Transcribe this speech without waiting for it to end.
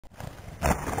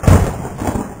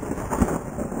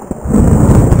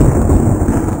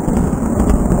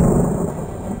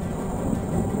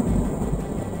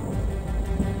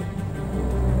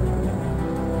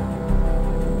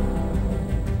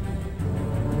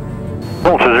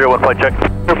Vulture 01 flight check.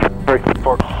 3,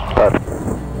 4, 5.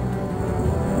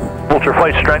 Vulture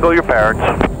flight, strangle your parents.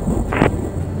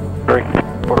 3,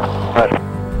 4, 5.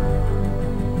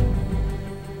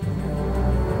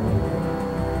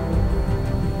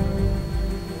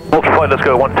 Vulture flight, let's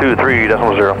go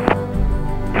 123.0.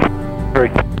 3,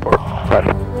 4, 5.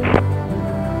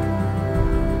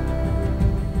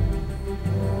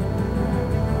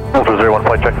 Vulture 01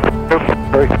 flight check.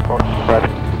 3, 4, 5.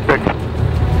 6.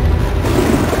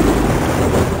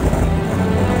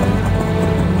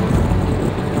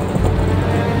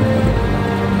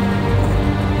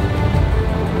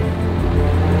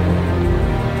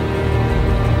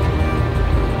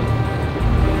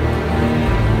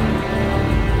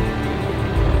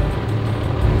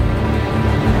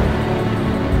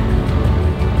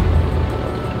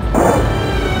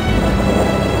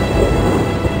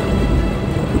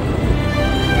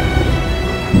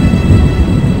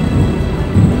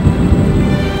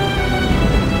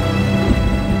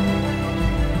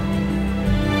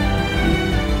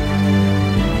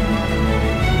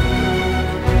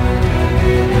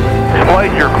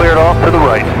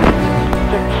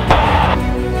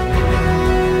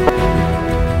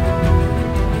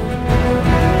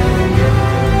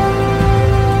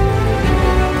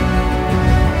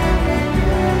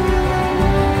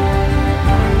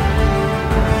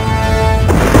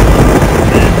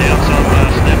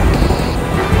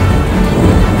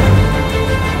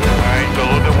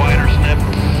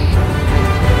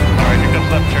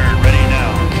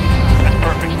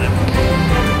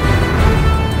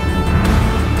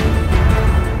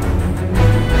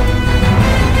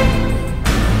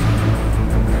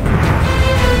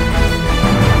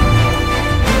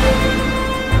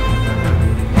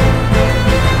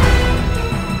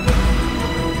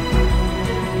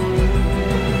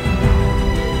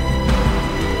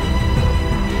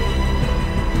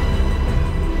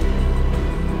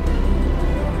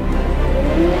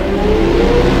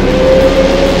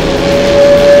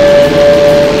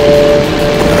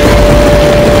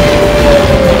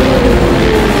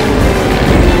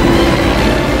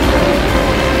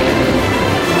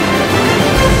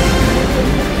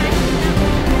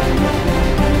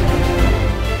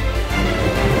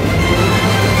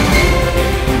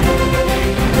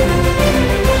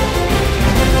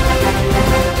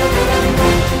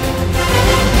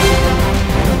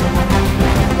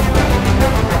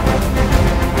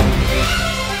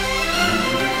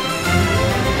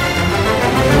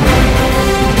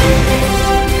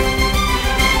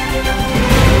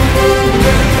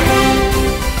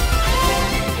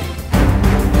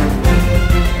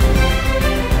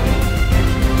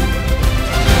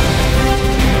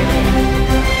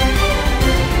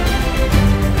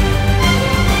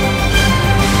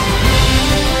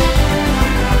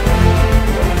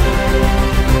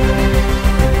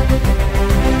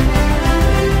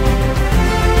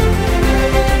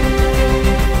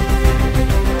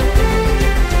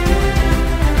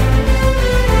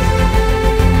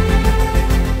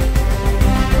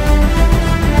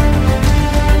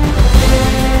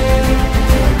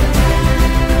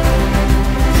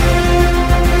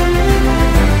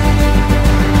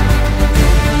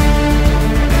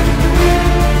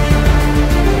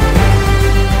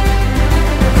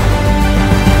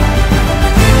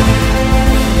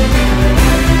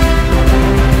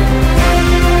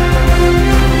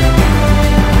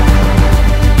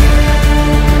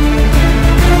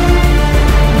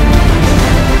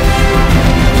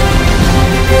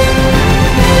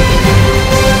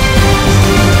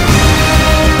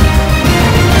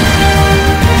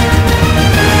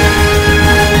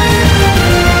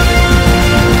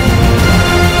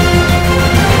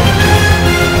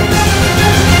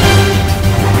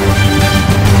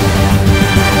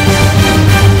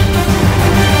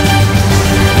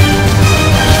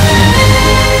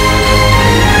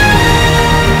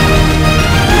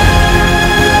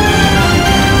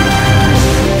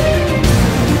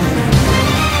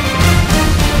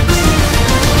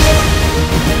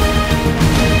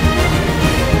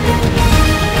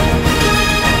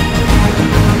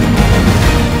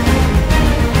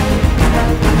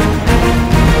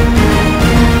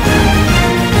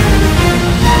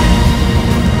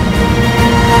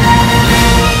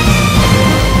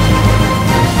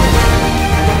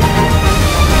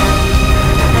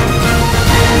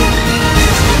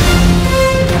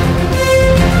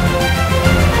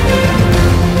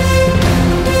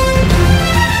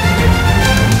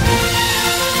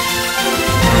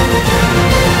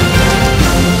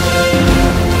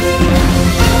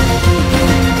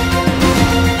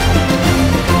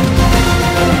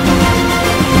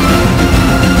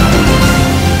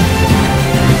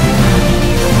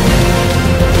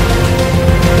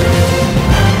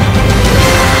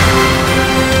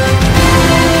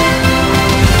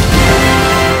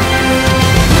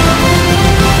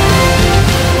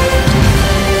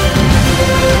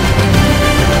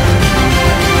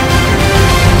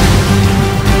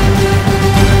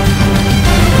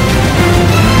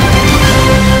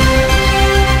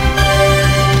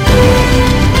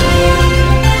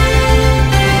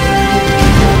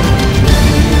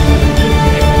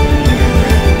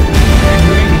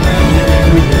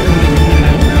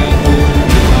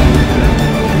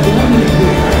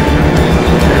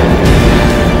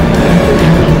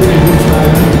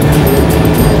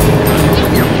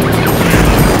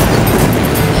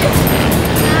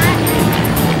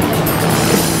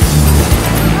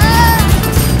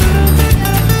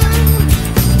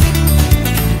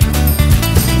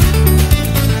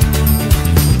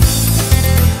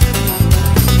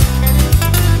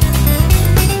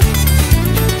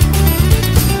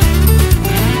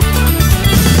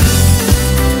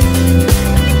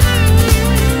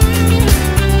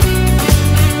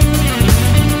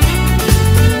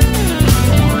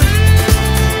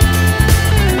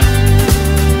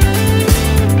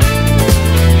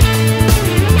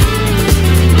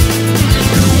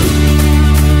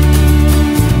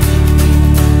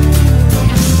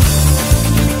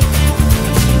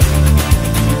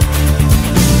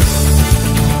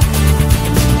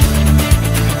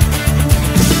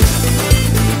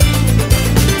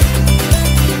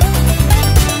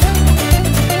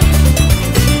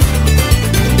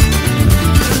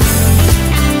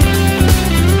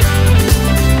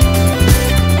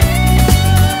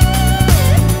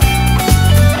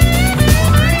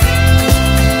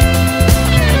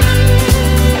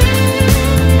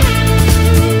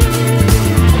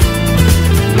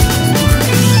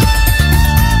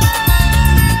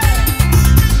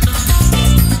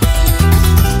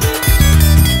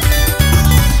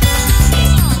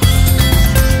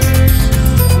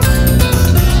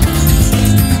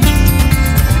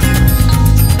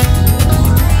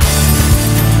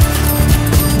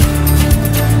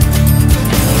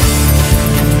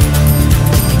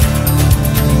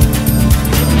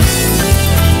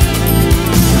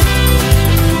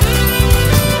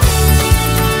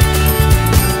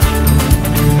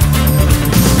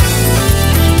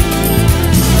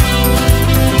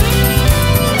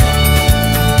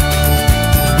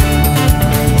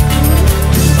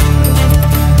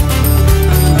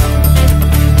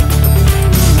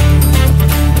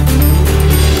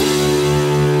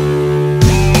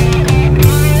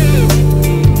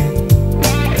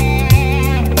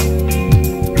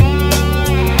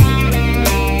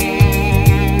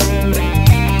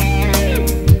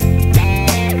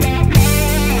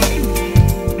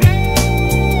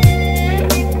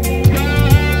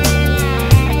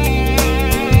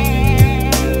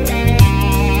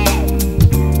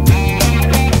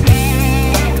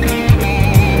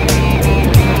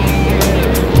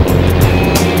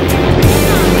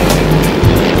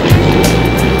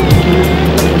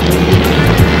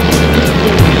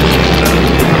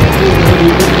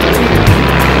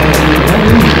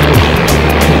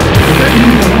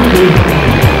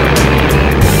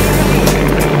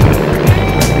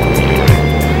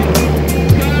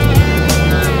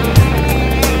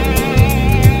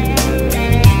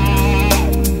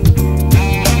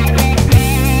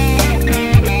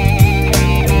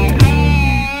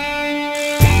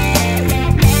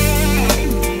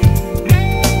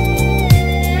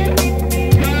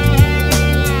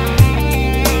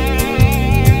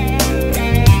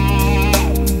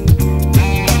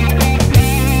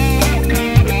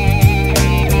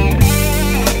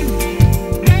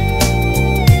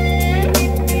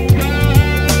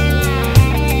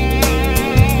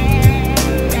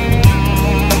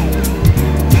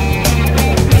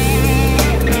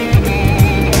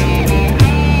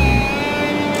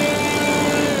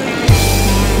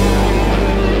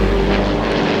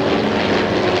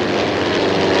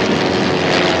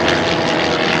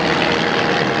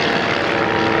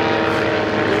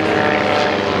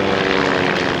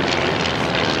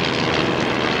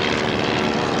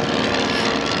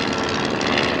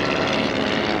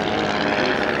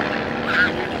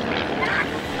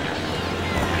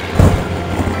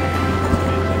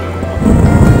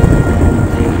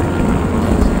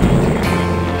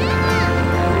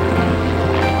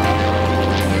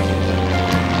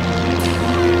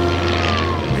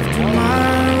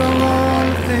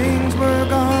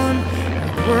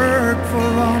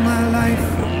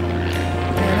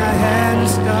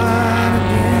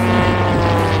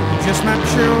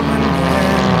 children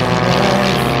and my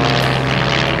wife.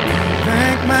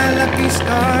 Thank my lucky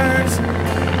stars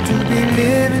to be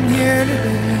living here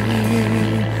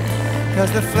today,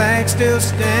 'cause the flag still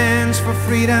stands for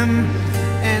freedom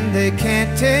and they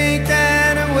can't take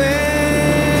that away.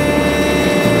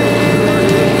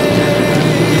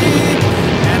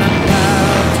 And I'm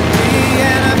proud to be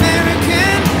an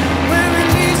American, where at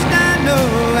least I know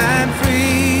I'm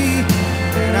free.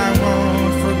 And I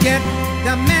won't forget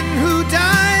the men who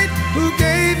died, who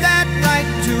gave that right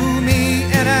to me.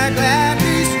 And I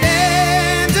gladly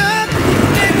stand up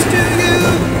next to you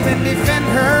and defend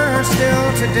her still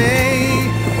today,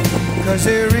 'cause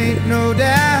there ain't no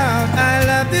doubt I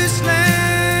love this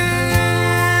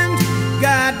land.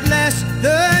 God bless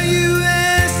the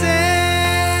USA.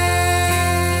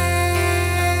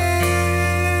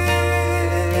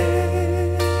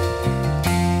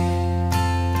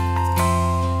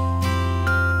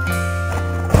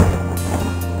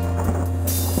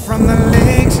 From the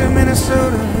lakes of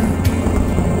Minnesota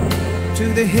to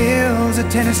the hills of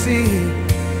Tennessee,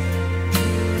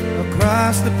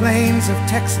 across the plains of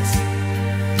Texas,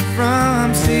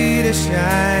 from sea to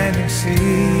shining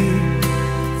sea,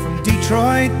 from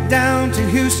Detroit down to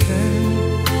Houston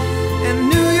and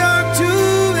New York to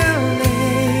LA,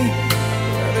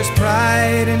 well, there's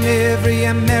pride in every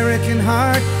American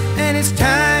heart, and it's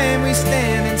time we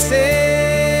stand and say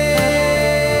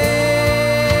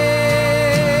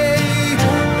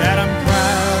that I'm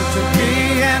proud to be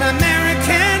an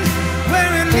American,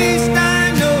 where at least I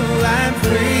know I'm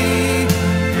free.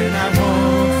 And I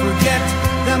won't forget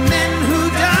the men who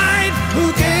died, who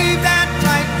gave that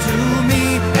right to me.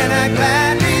 And I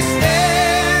gladly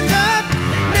stand up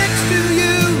next to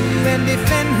you and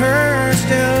defend her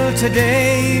still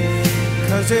today,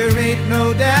 'cause there ain't no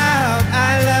doubt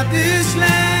I love this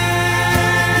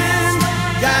land.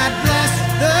 God bless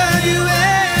the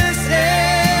USA.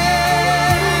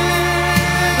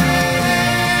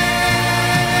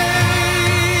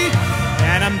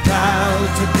 And I'm proud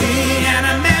to be an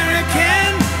American,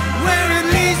 where at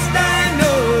least I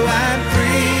know I'm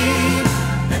free.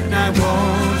 And I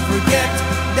won't forget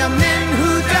the men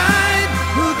who died,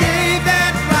 who gave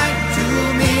that right to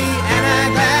me. And I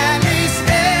gladly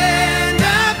stand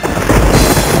up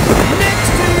next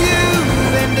to you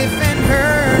and defend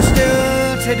her still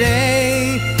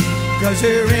today, 'cause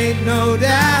there